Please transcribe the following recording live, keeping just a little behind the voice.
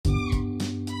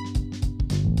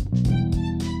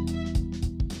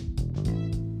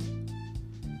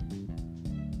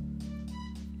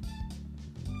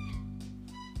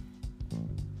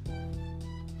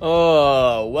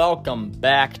Welcome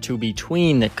back to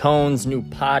Between the Cones, new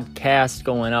podcast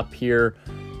going up here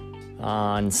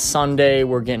on Sunday.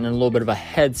 We're getting a little bit of a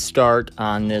head start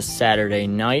on this Saturday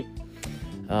night.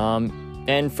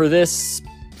 And for this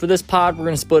pod, we're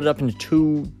going to split it up into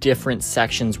two different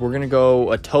sections. We're going to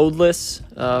go a toadless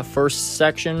first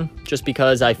section, just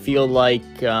because I feel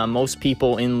like most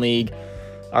people in league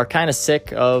are kind of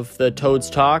sick of the Toads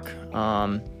talk.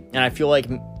 And I feel like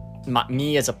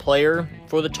me as a player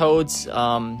for the Toads,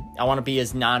 I want to be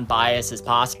as non-biased as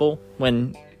possible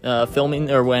when filming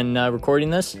or when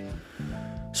recording this.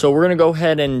 So we're going to go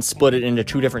ahead and split it into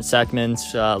two different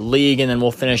segments, league, and then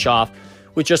we'll finish off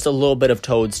with just a little bit of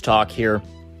Toads talk here.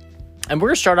 And we're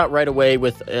going to start out right away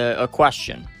with a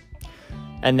question,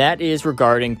 and that is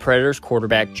regarding Predators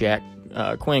quarterback Jack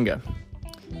Quinga.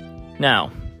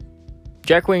 Now,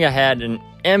 Jack Quinga had an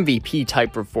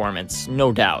MVP-type performance,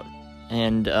 no doubt.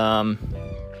 And,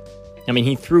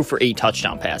 he threw for 8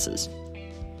 touchdown passes.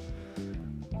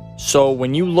 So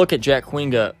when you look at Jack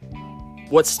Quinga,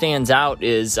 what stands out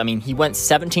is, he went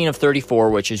 17 of 34,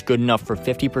 which is good enough for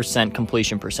 50%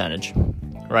 completion percentage,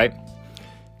 right?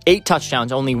 8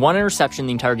 touchdowns, only 1 interception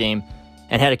the entire game,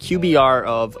 and had a QBR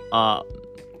of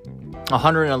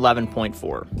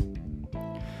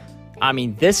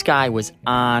 111.4. This guy was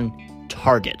on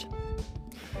target.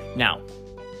 Now,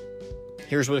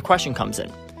 here's where the question comes in.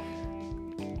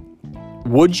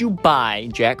 Would you buy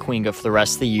Jack Quinga for the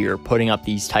rest of the year putting up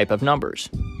these type of numbers?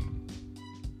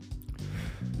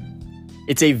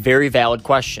 It's a very valid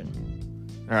question.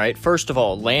 All right, first of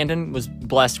all, Landon was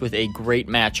blessed with a great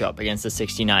matchup against the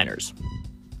 69ers.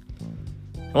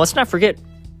 And let's not forget,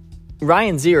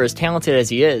 Ryan Zier, as talented as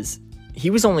he is,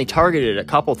 he was only targeted a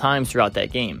couple times throughout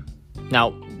that game. Now,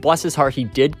 bless his heart, he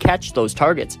did catch those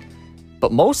targets,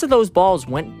 but most of those balls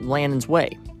went Landon's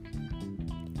way.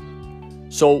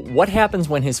 So what happens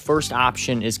when his first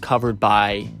option is covered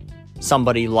by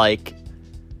somebody like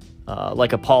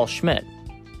a Paul Schmidt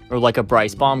or like a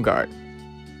Bryce Baumgart,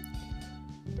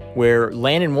 where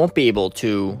Landon won't be able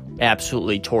to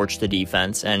absolutely torch the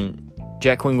defense and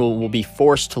Jack Quinga will be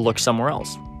forced to look somewhere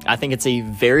else? I think it's a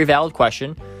very valid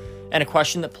question, and a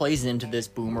question that plays into this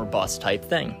boom or bust type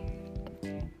thing.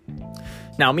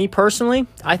 Now, me personally,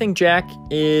 I think Jack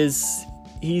he's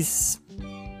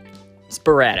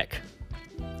sporadic,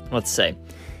 let's say.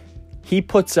 He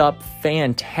puts up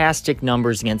fantastic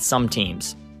numbers against some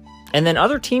teams, and then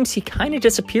other teams he kind of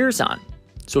disappears on.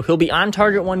 So he'll be on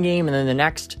target one game, and then the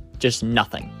next, just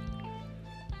nothing,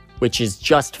 which is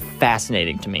just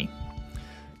fascinating to me.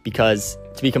 Because,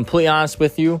 to be completely honest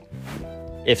with you,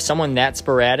 if someone that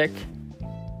sporadic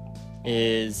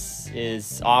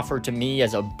is offered to me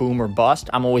as a boom or bust,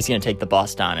 I'm always going to take the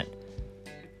bust on it.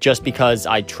 Just because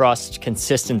I trust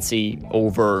consistency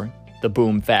over the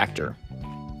boom factor.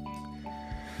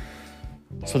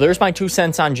 So there's my 2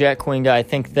 cents on Jack Quinga. I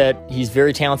think that he's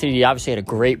very talented. He obviously had a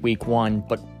great week 1,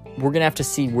 but we're going to have to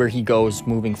see where he goes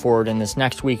moving forward. And this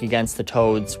next week against the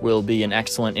Toads will be an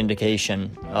excellent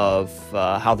indication of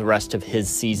how the rest of his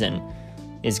season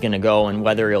is going to go, and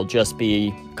whether it'll just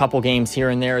be a couple games here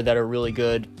and there that are really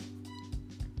good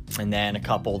and then a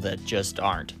couple that just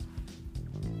aren't.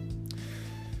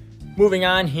 Moving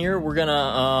on here, we're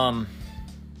gonna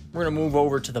move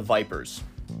over to the Vipers.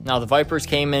 Now, the Vipers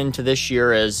came into this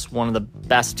year as one of the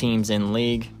best teams in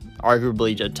league,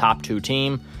 arguably the top 2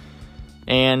 team,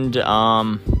 and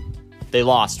they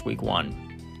lost week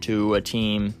 1 to a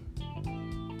team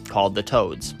called the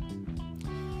Toads.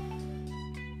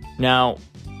 Now,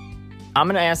 I'm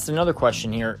going to ask another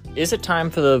question here. Is it time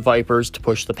for the Vipers to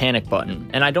push the panic button?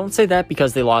 And I don't say that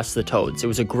because they lost to the Toads. It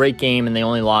was a great game, and they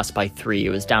only lost by 3. It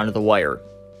was down to the wire.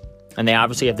 And they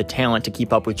obviously have the talent to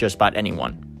keep up with just about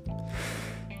anyone.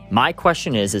 My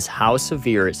question is how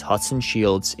severe is Hudson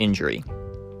Shields' injury?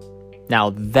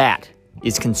 Now, that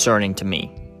is concerning to me.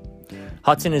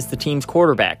 Hudson is the team's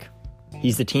quarterback.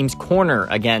 He's the team's corner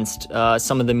against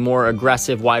some of the more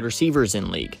aggressive wide receivers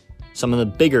in league, some of the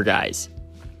bigger guys.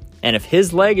 And if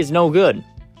his leg is no good,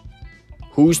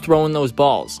 who's throwing those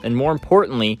balls? And more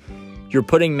importantly, you're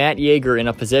putting Matt Yeager in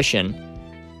a position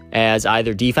as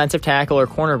either defensive tackle or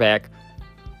cornerback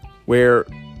where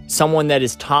someone that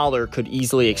is taller could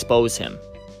easily expose him.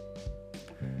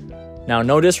 Now,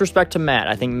 no disrespect to Matt.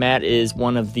 I think Matt is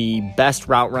one of the best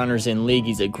route runners in league.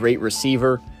 He's a great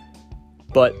receiver.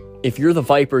 But if you're the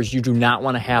Vipers, you do not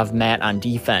want to have Matt on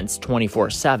defense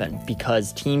 24/7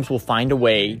 because teams will find a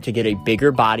way to get a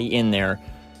bigger body in there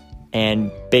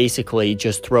and basically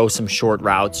just throw some short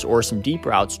routes or some deep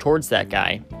routes towards that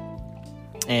guy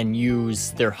and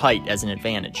use their height as an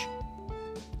advantage.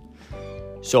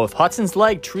 So if Hudson's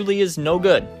leg truly is no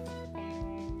good,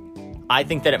 I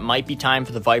think that it might be time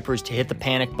for the Vipers to hit the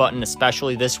panic button,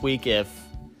 especially this week. If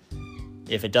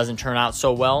it doesn't turn out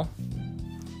so well,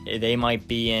 they might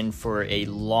be in for a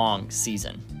long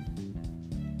season.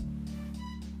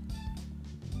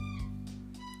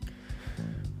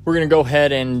 We're going to go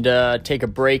ahead and take a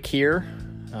break here.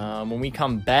 When we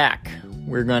come back,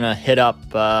 we're going to hit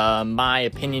up my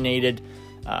opinionated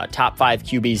top 5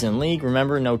 QBs in the league.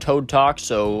 Remember, no Toad Talk,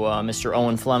 so Mr.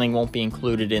 Owen Fleming won't be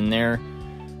included in there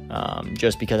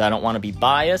just because I don't want to be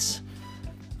biased.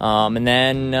 And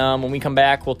then when we come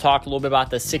back, we'll talk a little bit about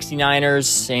the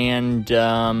 69ers and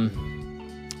a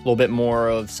little bit more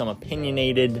of some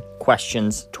opinionated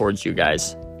questions towards you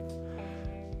guys.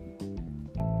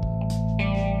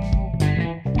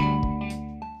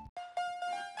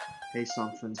 Hey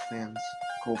Sunfins fans,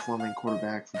 Cole Fleming,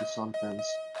 quarterback for the Sunfins.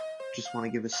 Just want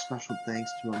to give a special thanks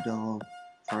to Modelo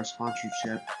for our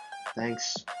sponsorship.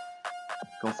 Thanks.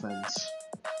 Go Fins.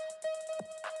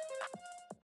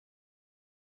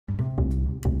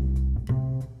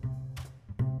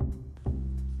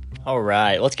 All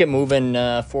right, let's get moving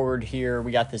forward here.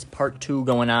 We got this part 2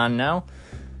 going on now.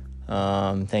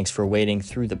 Thanks for waiting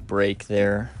through the break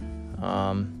there.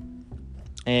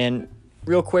 And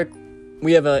real quick,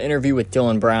 we have an interview with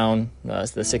Dylan Brown, the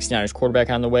 69ers quarterback,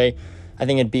 on the way. I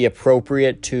think it'd be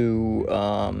appropriate to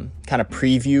kind of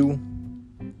preview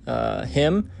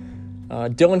him.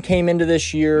 Dylan came into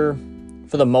this year,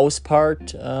 for the most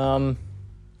part,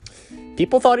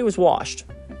 people thought he was washed.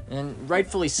 And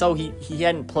rightfully so. He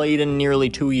hadn't played in nearly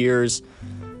 2 years.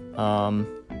 And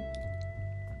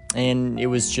it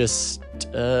was just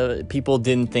people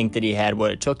didn't think that he had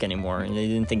what it took anymore. And they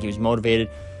didn't think he was motivated.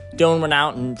 Dylan went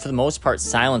out and, for the most part,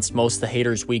 silenced most of the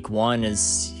haters week 1.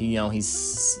 He's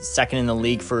second in the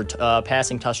league for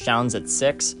passing touchdowns at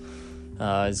 6.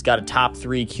 He's got a top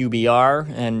 3 QBR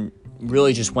and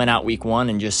really just went out week 1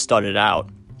 and just studded out.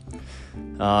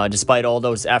 Despite all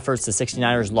those efforts, the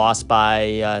 69ers lost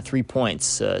by 3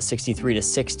 points,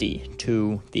 63-60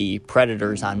 to the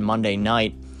Predators on Monday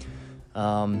night.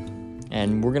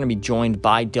 And we're going to be joined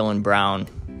by Dylan Brown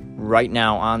right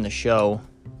now on the show.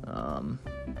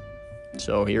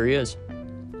 So here he is.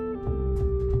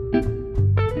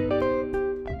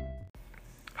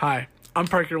 Hi, I'm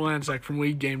Parker Lanczak from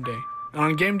League Game Day. And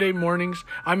on game day mornings,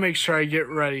 I make sure I get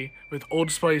ready with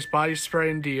Old Spice body spray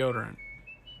and deodorant.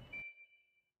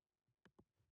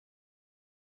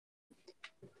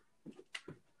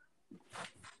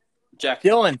 Jack.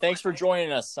 Dylan, thanks for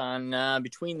joining us on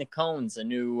Between the Cones, a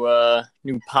new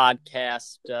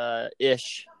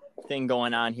podcast-ish thing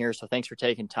going on here. So thanks for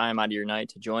taking time out of your night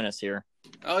to join us here.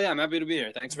 Oh, yeah, I'm happy to be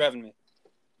here. Thanks for having me.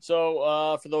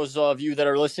 So for those of you that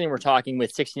are listening, we're talking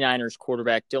with 69ers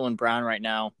quarterback Dylan Brown right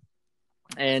now.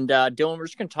 And Dylan, we're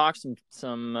just going to talk some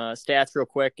stats real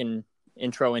quick and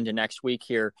intro into next week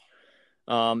here.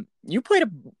 You played a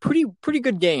pretty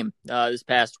good game this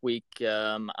past week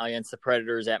against the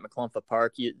Predators at McClumpha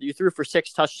Park. You threw for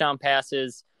 6 touchdown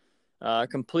passes,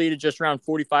 completed just around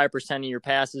 45% of your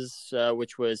passes,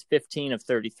 which was 15 of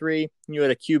 33. You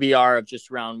had a QBR of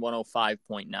just around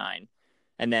 105.9,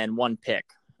 and then 1 pick.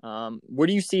 Where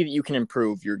do you see that you can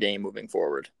improve your game moving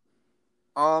forward?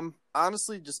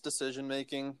 Honestly, just decision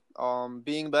making.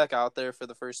 Being back out there for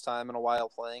the first time in a while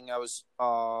playing, I was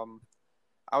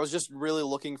just really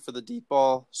looking for the deep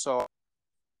ball. So,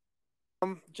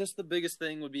 just the biggest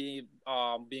thing would be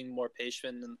being more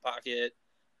patient in the pocket,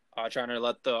 trying to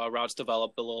let the routes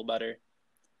develop a little better.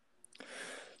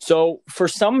 So for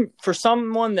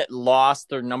someone that lost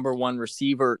their number 1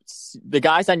 receiver, the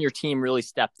guys on your team really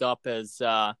stepped up. As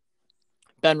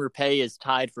Ben Rapay is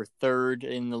tied for 3rd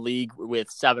in the league with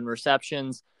 7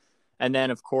 receptions. And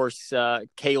then, of course,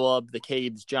 Caleb, the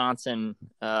Cabes Johnson,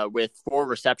 with 4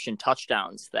 reception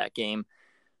touchdowns that game.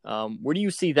 Where do you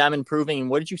see them improving, and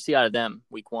what did you see out of them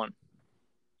week 1?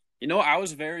 I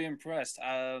was very impressed.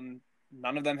 None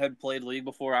of them had played league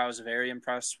before. I was very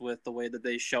impressed with the way that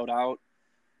they showed out.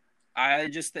 I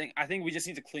think we just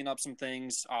need to clean up some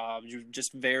things. You're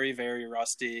just very, very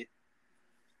rusty.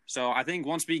 So I think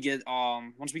once we get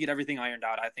everything ironed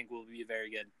out, I think we'll be very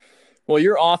good. Well,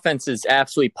 your offense is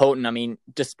absolutely potent. I mean,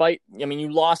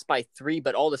 you lost by 3,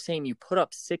 but all the same, you put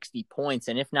up 60 points.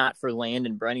 And if not for Land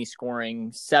and Brenny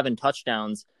scoring 7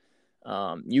 touchdowns,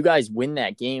 you guys win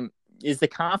that game. Is the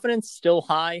confidence still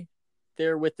high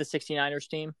there with the 69ers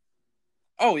team?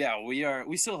 Oh yeah,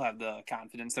 we still have the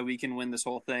confidence that we can win this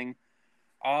whole thing.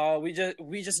 We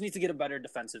just need to get a better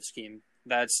defensive scheme.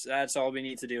 That's all we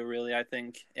need to do, really. I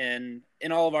think in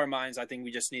all of our minds, I think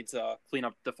we just need to clean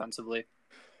up defensively.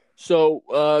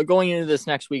 So going into this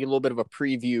next week, a little bit of a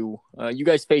preview. You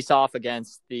guys face off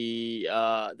against the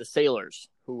Sailors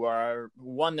who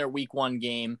won their week 1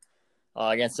 game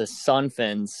against the Sun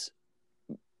Fins.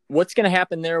 What's going to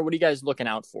happen there? What are you guys looking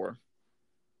out for?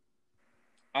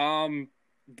 The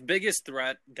biggest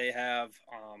threat they have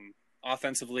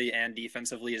offensively and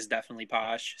defensively is definitely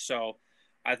Posh. So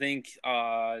I think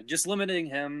just limiting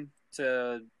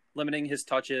his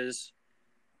touches,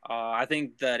 I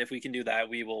think that if we can do that,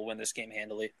 we will win this game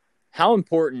handily. How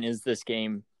important is this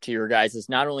game to your guys? It's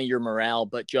not only your morale,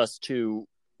 but just to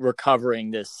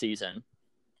recovering this season.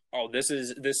 Oh, this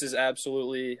is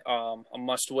absolutely a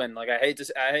must win. Like I hate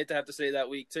to have to say that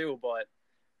week too, but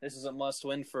this is a must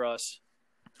win for us.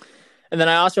 And then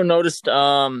I also noticed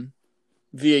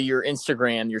via your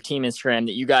Instagram, your team Instagram,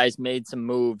 that you guys made some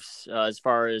moves as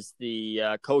far as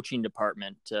the coaching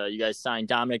department. You guys signed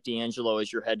Dominic D'Angelo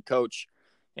as your head coach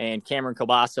and Cameron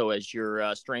Cabasso as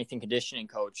your strength and conditioning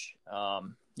coach.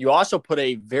 You also put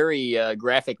a very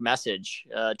graphic message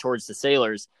towards the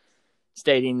Sailors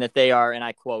stating that they are, and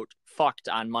I quote, fucked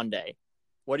on Monday.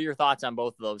 What are your thoughts on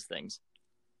both of those things?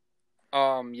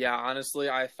 Yeah, honestly,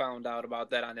 I found out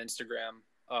about that on Instagram.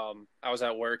 I was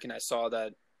at work and I saw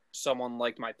that someone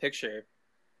liked my picture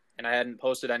and I hadn't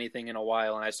posted anything in a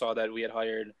while. And I saw that we had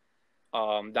hired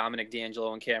Dominic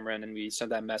D'Angelo and Cameron and we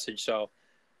sent that message. So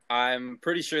I'm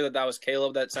pretty sure that was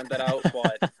Caleb that sent that out,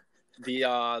 but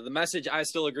the message, I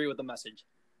still agree with the message.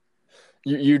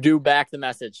 You do back the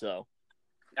message though.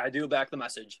 I do back the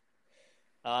message.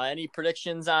 Any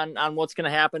predictions on what's going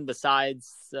to happen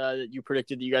besides that you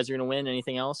predicted that you guys are going to win?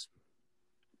 Anything else?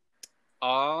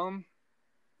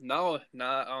 No,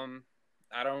 not.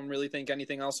 I don't really think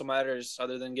anything else matters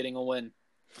other than getting a win.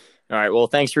 All right. Well,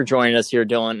 thanks for joining us here,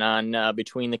 Dylan, on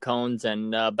Between the Cones,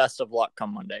 and best of luck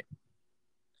come Monday.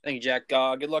 Thank you, Jack.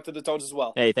 Good luck to the Toads as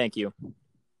well. Hey, thank you.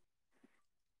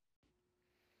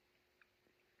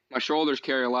 My shoulders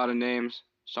carry a lot of names.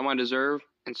 Some I deserve,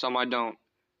 and some I don't,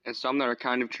 and some that are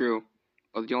kind of true.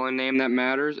 But the only name that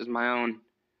matters is my own.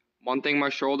 One thing my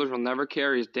shoulders will never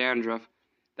carry is dandruff.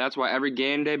 That's why every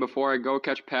game day before I go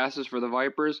catch passes for the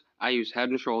Vipers, I use Head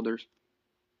 & Shoulders.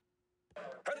 Head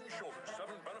 & Shoulders, 7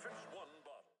 benefits, 1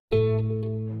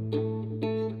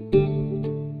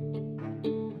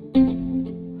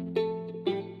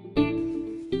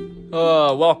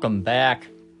 bottle. Welcome back.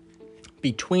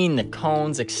 Between the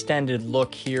Cones, extended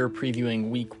look here, previewing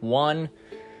week 1.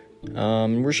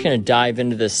 We're just going to dive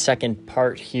into the second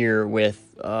part here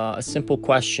with a simple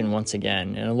question once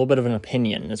again, and a little bit of an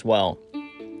opinion as well.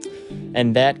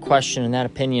 And that question and that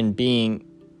opinion being,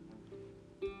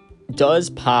 does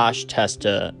Posh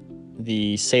Testa,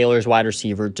 the Sailors wide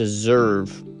receiver,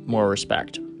 deserve more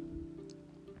respect?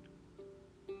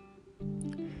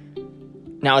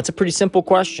 Now, it's a pretty simple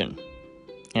question.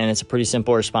 And it's a pretty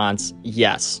simple response.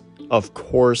 Yes, of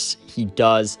course he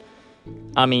does.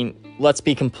 I mean, let's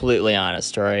be completely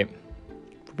honest, all right?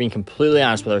 We're being completely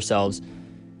honest with ourselves.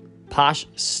 Posh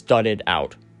studded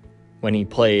out when he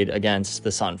played against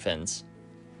the Sun Fins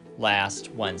last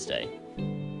Wednesday.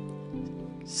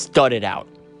 Studded out.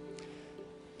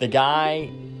 The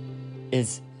guy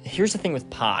is... Here's the thing with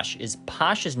Posh is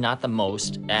not the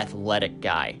most athletic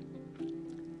guy.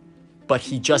 But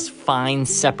he just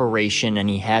finds separation and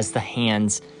he has the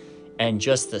hands and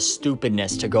just the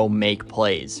stupidness to go make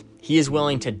plays. He is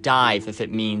willing to dive if it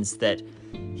means that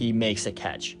he makes a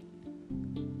catch.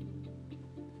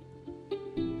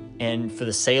 And for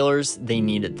the Sailors, they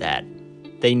needed that.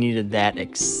 They needed that.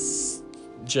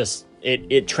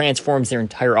 It transforms their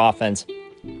entire offense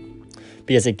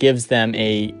because it gives them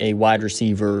a wide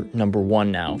receiver number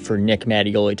 1 now for Nick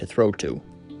Mattioli to throw to.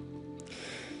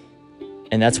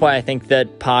 And that's why I think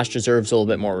that Posh deserves a little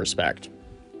bit more respect.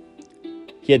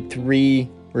 He had 3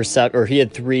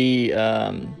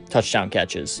 touchdown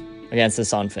catches against the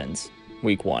Sun Fins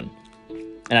week 1.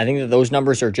 And I think that those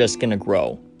numbers are just going to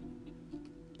grow.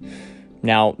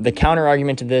 Now, the counter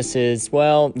argument to this is,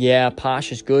 well, yeah,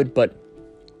 Posh is good, but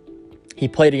he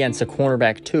played against a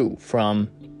cornerback too from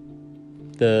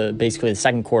basically the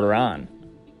second quarter on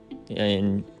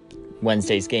in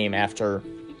Wednesday's game after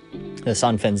the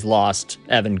Sun Fins lost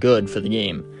Evan Good for the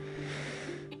game.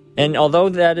 And although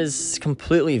that is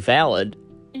completely valid,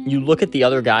 you look at the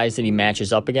other guys that he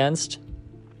matches up against,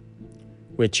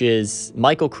 which is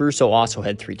Michael Caruso also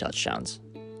had 3 touchdowns.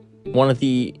 One of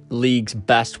the league's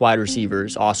best wide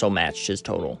receivers also matched his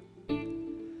total.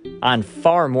 On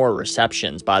far more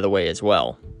receptions, by the way, as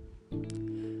well.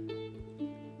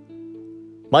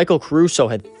 Michael Caruso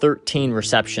had 13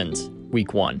 receptions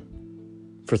week 1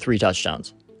 for 3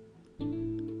 touchdowns.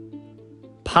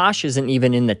 Posh isn't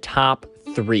even in the top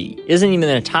 3, isn't even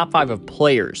in the top 5 of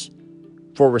players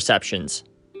for receptions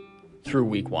through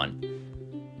week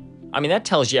 1. I mean, that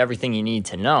tells you everything you need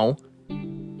to know.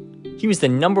 He was the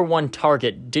number one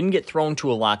target, didn't get thrown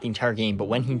to a lot the entire game, but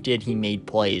when he did, he made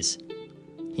plays.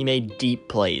 He made deep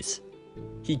plays.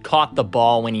 He caught the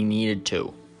ball when he needed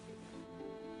to.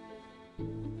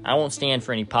 I won't stand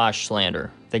for any Posh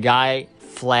slander. The guy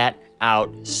flat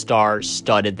out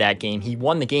star-studded that game. He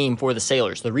won the game for the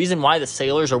Sailors. The reason why the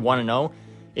Sailors are 1-0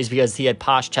 is because he had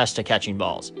Posh Testa catching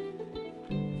balls.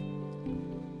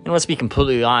 And let's be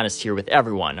completely honest here with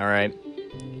everyone, all right?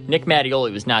 Nick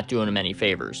Mattioli was not doing him any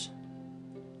favors.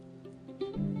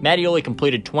 Mattioli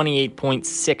completed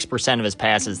 28.6% of his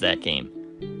passes that game.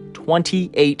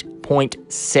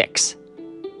 28.6.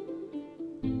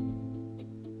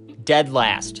 Dead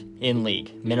last in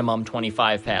league. Minimum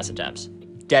 25 pass attempts.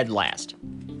 Dead last.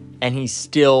 And he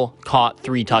still caught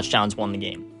 3 touchdowns, won the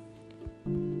game.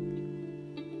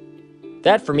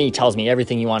 That, for me, tells me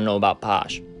everything you want to know about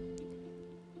Posh.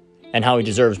 And how he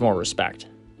deserves more respect.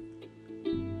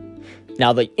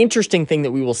 Now, the interesting thing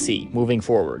that we will see moving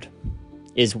forward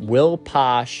is, will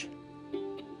Posh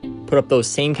put up those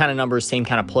same kind of numbers, same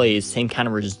kind of plays, same kind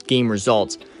of game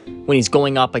results when he's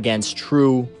going up against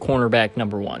true cornerback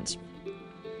number ones?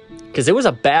 Because it was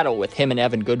a battle with him and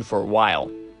Evan Good for a while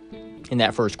in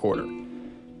that first quarter.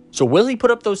 So will he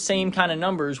put up those same kind of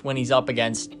numbers when he's up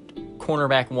against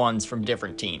cornerback ones from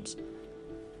different teams?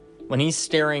 When he's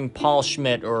staring Paul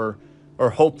Schmidt or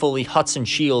hopefully Hudson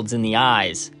Shields in the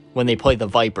eyes when they play the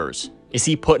Vipers, is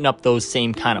he putting up those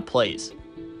same kind of plays?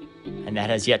 And that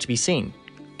has yet to be seen.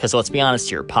 Because let's be honest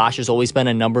here, Posh has always been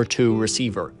a number 2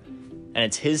 receiver. And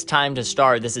it's his time to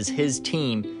start. This is his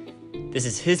team. This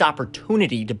is his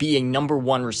opportunity to be a number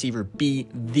 1 receiver, be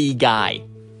the guy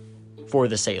for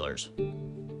the Sailors.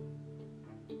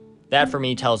 That, for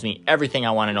me, tells me everything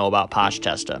I want to know about Posh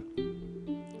Testa.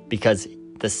 Because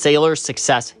the Sailors'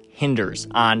 success hinders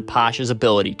on Posh's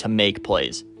ability to make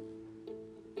plays.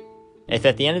 If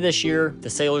at the end of this year, the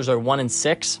Sailors are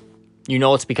 1-6, you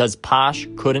know it's because Posh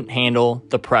couldn't handle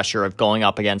the pressure of going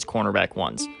up against cornerback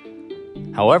ones.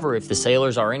 However, if the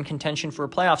Sailors are in contention for a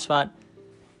playoff spot,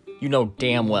 you know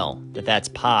damn well that that's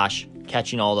Posh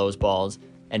catching all those balls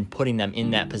and putting them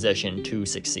in that position to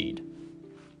succeed.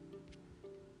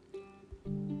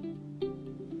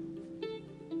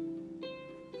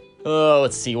 Oh,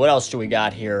 let's see. What else do we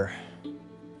got here?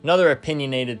 Another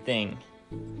opinionated thing.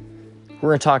 We're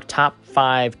going to talk top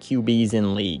 5 QBs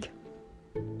in league.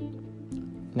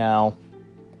 Now,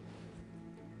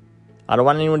 I don't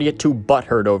want anyone to get too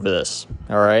butthurt over this,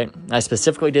 all right? I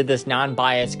specifically did this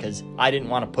non-biased because I didn't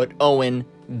want to put Owen,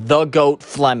 the GOAT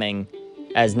Fleming,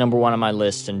 as number 1 on my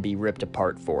list and be ripped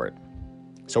apart for it.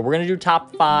 So we're going to do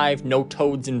top 5, no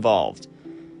Toads involved.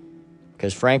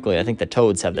 Because frankly, I think the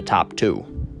Toads have the top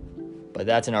 2. But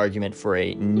that's an argument for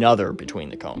another Between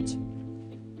the Cones.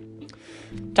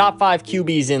 Top 5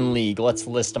 QBs in league. Let's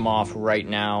list them off right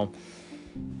now.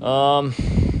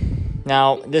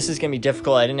 Now, this is going to be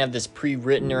difficult. I didn't have this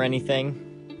pre-written or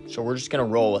anything, so we're just going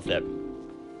to roll with it.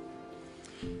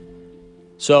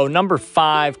 So, number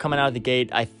 5 coming out of the gate,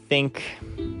 I think...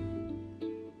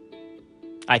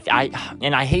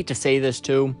 and I hate to say this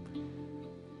too.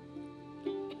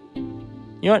 You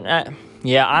know what?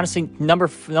 Yeah, honestly, number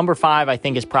 5, I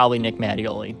think, is probably Nick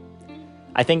Mattioli.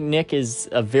 I think Nick is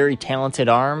a very talented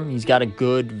arm. He's got a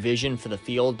good vision for the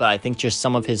field, but I think just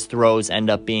some of his throws end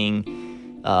up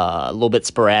being a little bit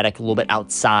sporadic, a little bit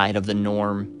outside of the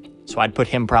norm. So I'd put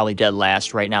him probably dead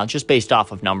last right now, just based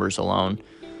off of numbers alone.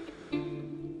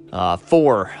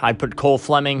 4, I'd put Cole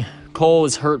Fleming. Cole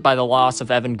was hurt by the loss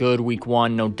of Evan Good week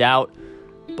 1, no doubt,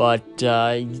 but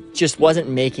he just wasn't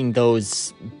making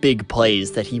those big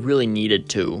plays that he really needed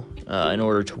to in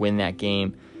order to win that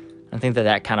game. I think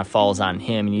that kind of falls on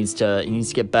him. He needs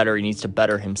to get better. He needs to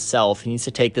better himself. He needs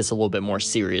to take this a little bit more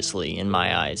seriously, in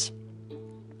my eyes.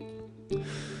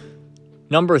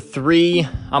 Number 3,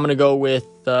 I'm going to go with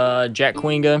Jack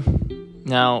Coinga.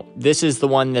 Now, this is the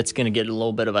one that's going to get a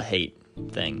little bit of a hate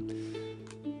thing.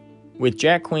 With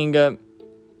Jack Coinga,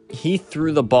 he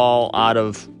threw the ball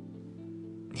the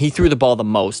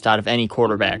most out of any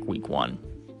quarterback week 1.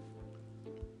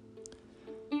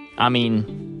 I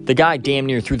mean, the guy damn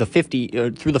near threw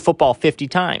the football 50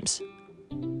 times.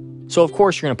 So of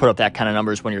course you're going to put up that kind of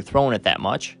numbers when you're throwing it that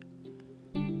much.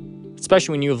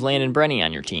 Especially when you have Landon Brenny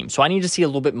on your team. So I need to see a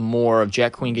little bit more of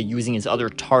Jack Coinga using his other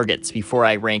targets before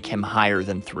I rank him higher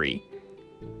than 3.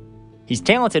 He's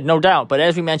talented, no doubt, but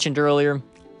as we mentioned earlier, a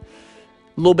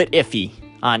little bit iffy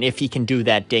on if he can do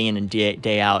that day in and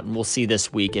day out, and we'll see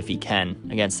this week if he can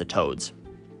against the Toads.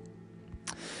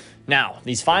 Now,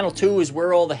 these final 2 is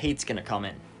where all the hate's going to come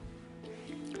in.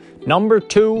 Number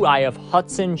 2, I have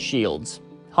Hudson Shields.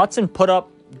 Hudson put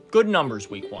up good numbers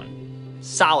week 1.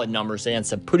 Solid numbers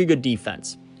against a pretty good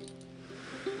defense.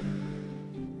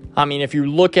 I mean, if you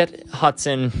look at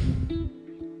Hudson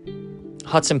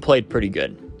played pretty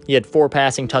good. He had 4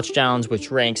 passing touchdowns,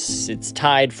 which it's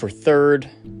tied for 3rd.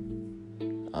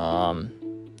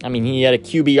 I mean, he had a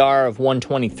QBR of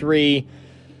 123,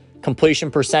 completion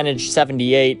percentage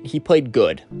 78. He played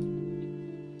good.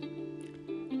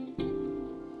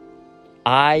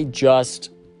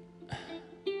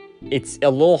 It's a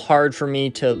little hard for me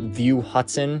to view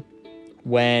Hudson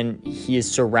when he is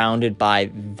surrounded by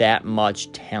that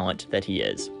much talent that he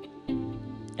is.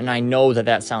 And I know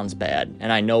that sounds bad,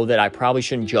 and I know that I probably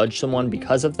shouldn't judge someone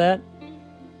because of that,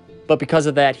 but because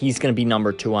of that, he's going to be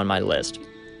number 2 on my list.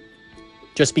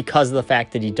 Just because of the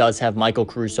fact that he does have Michael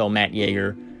Caruso, Matt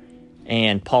Yeager,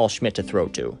 and Paul Schmidt to throw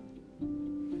to.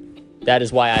 That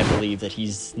is why I believe that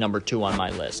he's number 2 on my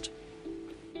list.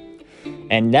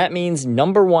 And that means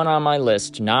number 1 on my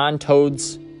list,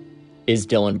 non-Toads, is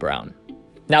Dylan Brown.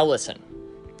 Now listen.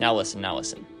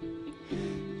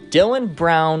 Dylan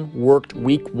Brown worked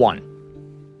week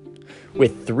 1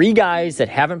 with 3 guys that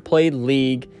haven't played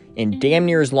league in damn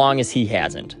near as long as he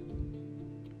hasn't.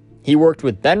 He worked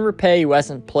with Ben Rapay, who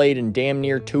hasn't played in damn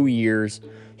near 2 years.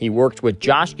 He worked with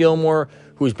Josh Gilmore,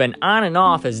 who's been on and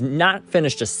off, has not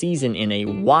finished a season in a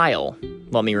while,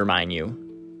 let me remind you.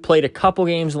 Played a couple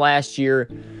games last year,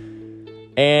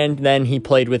 and then he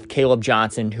played with Caleb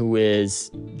Johnson, who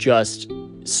is just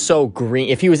so green.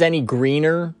 If he was any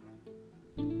greener,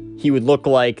 he would look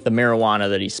like the marijuana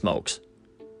that he smokes.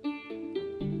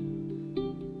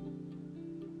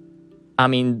 I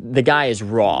mean, the guy is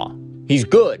raw. He's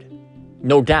good,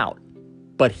 no doubt,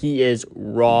 but he is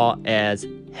raw as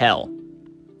hell.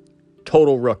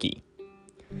 Total rookie.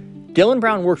 Dylan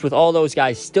Brown worked with all those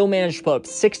guys, still managed to put up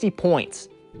 60 points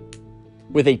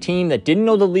with a team that didn't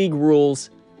know the league rules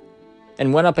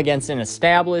and went up against an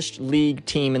established league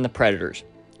team in the Predators.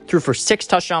 Threw for 6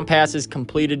 touchdown passes,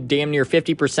 completed damn near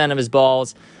 50% of his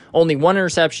balls, only 1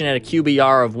 interception at a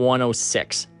QBR of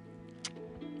 106.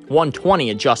 120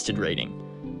 adjusted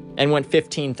rating, and went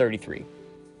 15-33.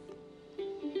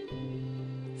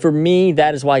 For me,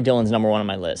 that is why Dylan's number 1 on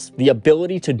my list. The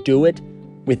ability to do it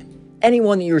with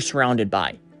anyone that you're surrounded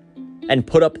by and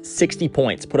put up 60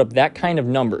 points, put up that kind of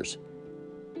numbers.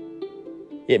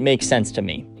 It makes sense to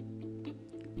me.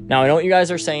 Now, I know what you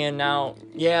guys are saying now.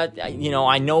 Yeah,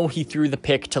 I know he threw the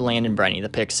pick to Landon Brenny, the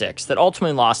pick 6, that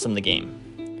ultimately lost him the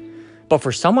game. But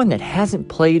for someone that hasn't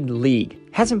played league,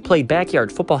 hasn't played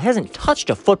backyard football, hasn't touched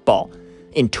a football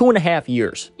in 2.5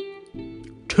 years.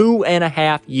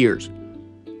 2.5 years.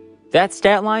 That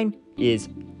stat line is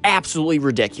absolutely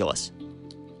ridiculous.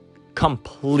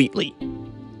 Completely.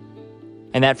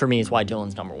 And that for me is why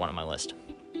Dylan's number 1 on my list.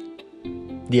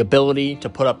 The ability to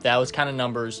put up those kind of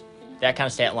numbers, that kind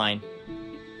of stat line,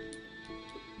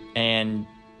 and,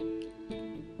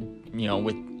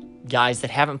 with guys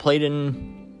that haven't played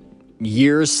in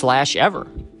years / ever.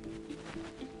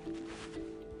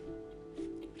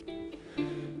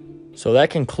 So that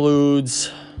concludes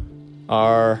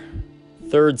our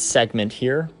 3rd segment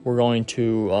here. We're going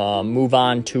to move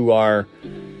on to our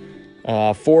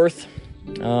 4th.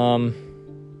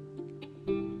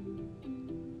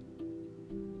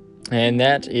 And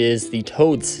that is the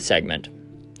Toads segment.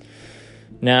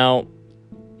 Now,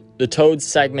 the Toads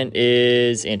segment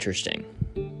is interesting.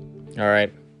 All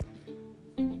right.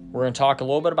 We're going to talk a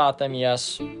little bit about them,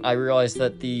 yes. I realize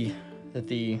that the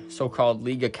so-called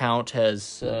league account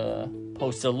has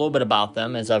posted a little bit about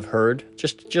them, as I've heard,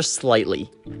 just slightly.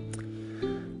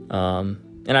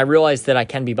 And I realize that I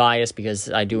can be biased because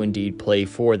I do indeed play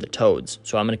for the Toads.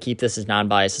 So I'm going to keep this as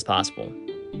non-biased as possible.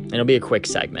 And it'll be a quick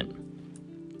segment.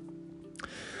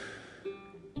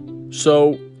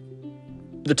 So,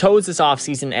 the Toads this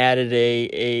offseason added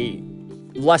a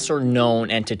lesser-known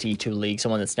entity to the league,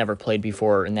 someone that's never played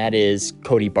before, and that is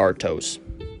Cody Bartos.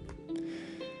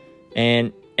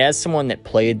 And as someone that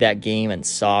played that game and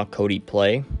saw Cody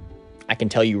play, I can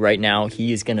tell you right now,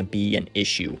 he is going to be an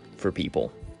issue for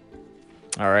people.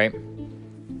 All right?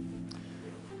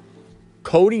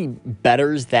 Cody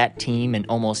betters that team in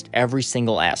almost every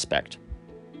single aspect.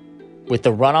 With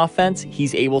the run offense,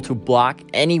 he's able to block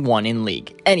anyone in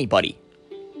league, anybody,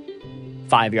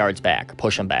 5 yards back,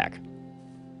 push them back.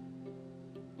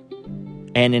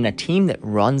 And in a team that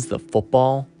runs the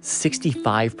football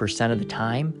 65% of the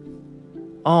time,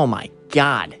 oh my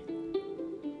God.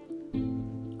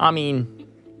 I mean,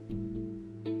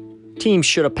 teams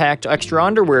should have packed extra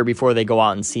underwear before they go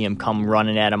out and see him come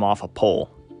running at him off a pole.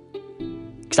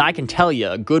 Because I can tell you,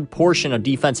 a good portion of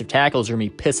defensive tackles are going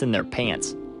to be pissing their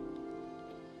pants.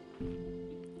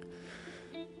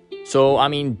 So, I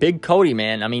mean, big Cody,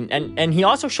 man. I mean, and he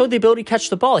also showed the ability to catch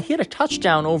the ball. He had a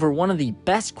touchdown over one of the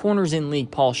best corners in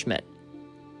league, Paul Schmidt.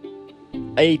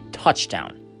 A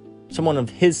touchdown. Someone of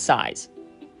his size.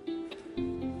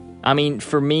 I mean,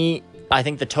 for me, I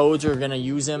think the Toads are going to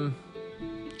use him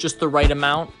just the right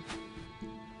amount.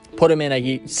 Put him in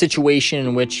a situation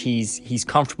in which he's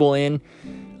comfortable in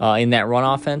that run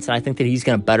offense. And I think that he's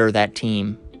going to better that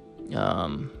team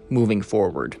moving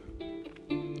forward.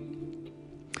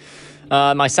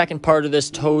 My second part of this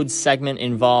Toads segment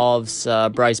involves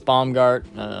Bryce Baumgart.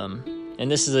 And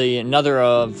this is the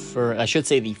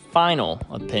final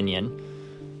opinion.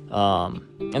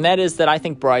 And that is that I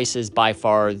think Bryce is by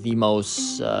far the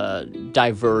most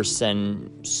diverse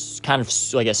and kind of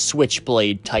like a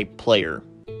switchblade type player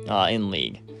in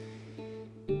league.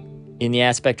 In the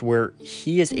aspect where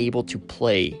he is able to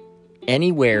play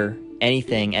anywhere,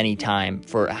 anything, anytime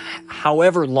for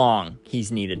however long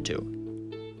he's needed to.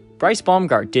 Bryce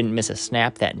Baumgart didn't miss a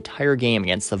snap that entire game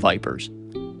against the Vipers.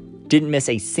 Didn't miss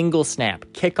a single snap.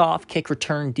 Kickoff, kick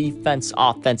return, defense,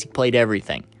 offense. He played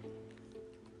everything.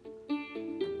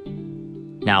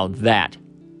 Now that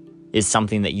is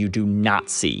something that you do not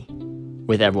see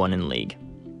with everyone in league.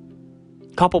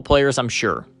 Couple players, I'm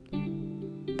sure.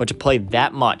 But to play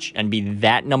that much and be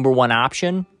that number one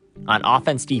option on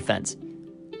offense, defense,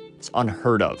 it's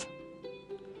unheard of.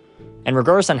 And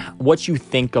regardless on what you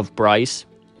think of Bryce,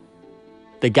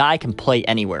 the guy can play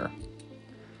anywhere.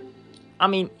 I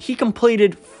mean, he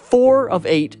completed 4 of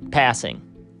 8 passing.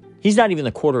 He's not even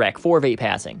the quarterback. 4 of 8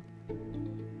 passing.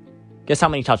 Guess how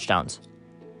many touchdowns?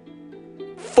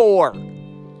 4.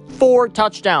 4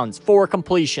 touchdowns, 4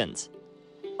 completions.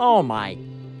 Oh my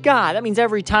God, that means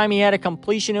every time he had a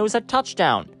completion, it was a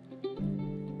touchdown.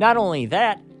 Not only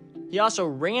that, he also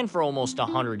ran for almost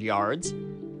 100 yards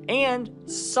and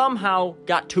somehow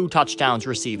got 2 touchdowns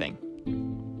receiving.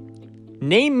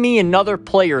 Name me another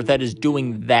player that is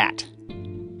doing that.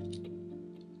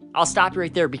 I'll stop you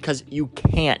right there because you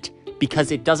can't.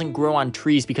 Because it doesn't grow on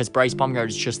trees because Bryce Baumgart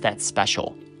is just that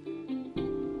special.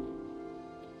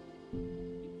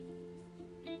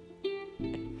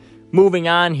 Moving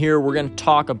on here, we're going to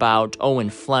talk about Owen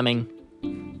Fleming.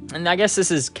 And I guess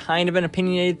this is kind of an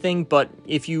opinionated thing, but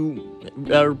if you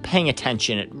are paying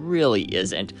attention, it really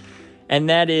isn't. And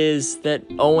that is that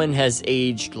Owen has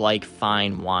aged like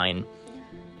fine wine.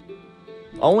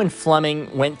 Owen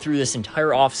Fleming went through this entire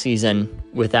offseason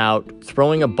without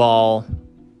throwing a ball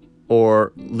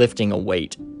or lifting a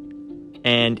weight.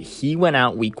 And he went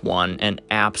out week 1 and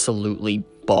absolutely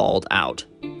balled out.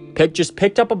 Just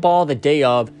picked up a ball the day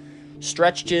of,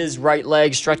 stretched his right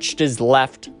leg, stretched his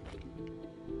left,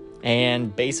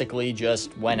 and basically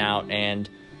just went out and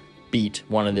beat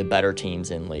one of the better teams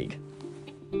in league.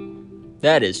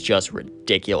 That is just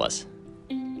ridiculous.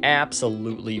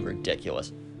 Absolutely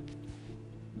ridiculous.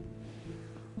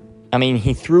 I mean,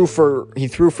 he threw for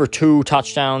 2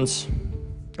 touchdowns,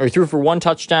 or he threw for 1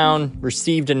 touchdown,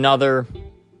 received another.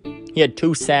 He had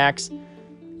 2 sacks,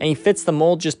 and he fits the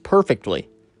mold just perfectly.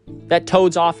 That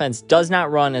Toads offense does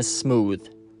not run as smooth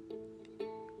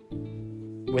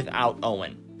without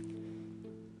Owen.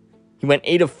 He went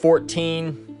 8 of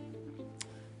 14,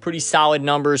 pretty solid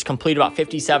numbers, completed about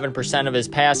 57% of his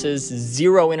passes,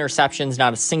 0 interceptions,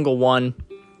 not a single one.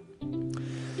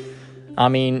 I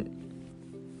mean,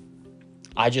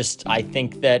 I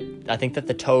think that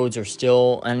the Toads are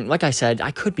still, and like I said,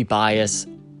 I could be biased,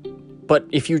 but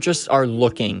if you just are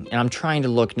looking, and I'm trying to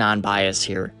look non-biased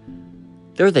here,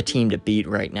 they're the team to beat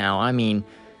right now. I mean,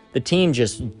 the team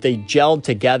they gelled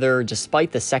together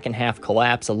despite the second half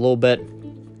collapse a little bit.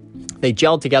 They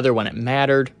gelled together when it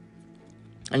mattered.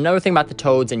 Another thing about the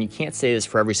Toads, and you can't say this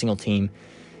for every single team,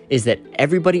 is that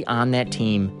everybody on that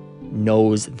team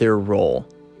knows their role.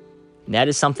 And that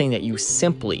is something that you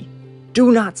simply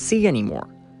do not see anymore.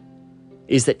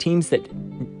 Is that teams that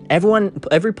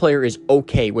every player is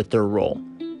okay with their role.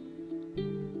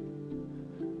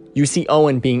 You see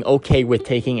Owen being okay with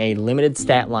taking a limited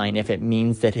stat line if it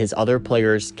means that his other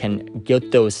players can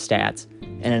get those stats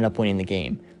and end up winning the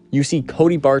game. You see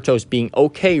Cody Bartos being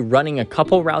okay running a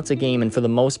couple routes a game and for the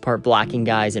most part blocking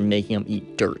guys and making them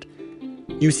eat dirt.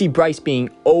 You see Bryce being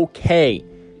okay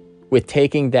with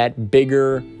taking that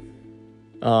bigger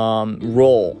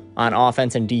role on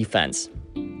offense and defense.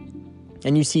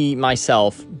 And you see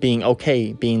myself being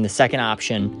okay being the second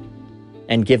option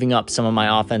and giving up some of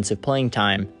my offensive playing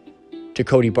time to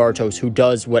Cody Bartos, who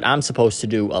does what I'm supposed to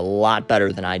do a lot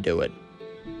better than I do it.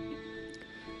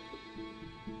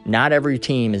 Not every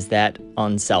team is that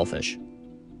unselfish.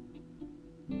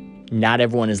 Not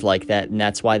everyone is like that, and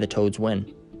that's why the Toads win.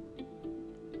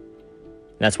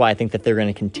 And that's why I think that they're going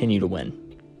to continue to win.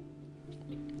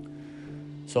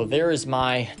 So there is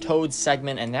my Toads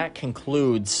segment, and that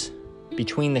concludes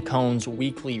Between the Cones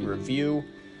weekly review.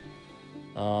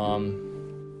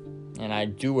 And I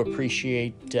do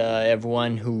appreciate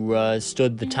everyone who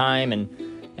stood the time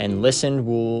and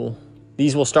listened.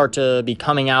 These will start to be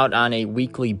coming out on a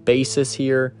weekly basis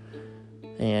here,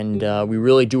 and we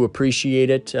really do appreciate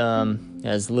it.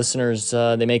 As listeners,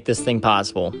 they make this thing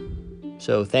possible.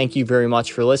 So thank you very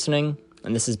much for listening,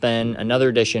 and this has been another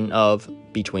edition of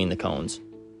Between the Cones.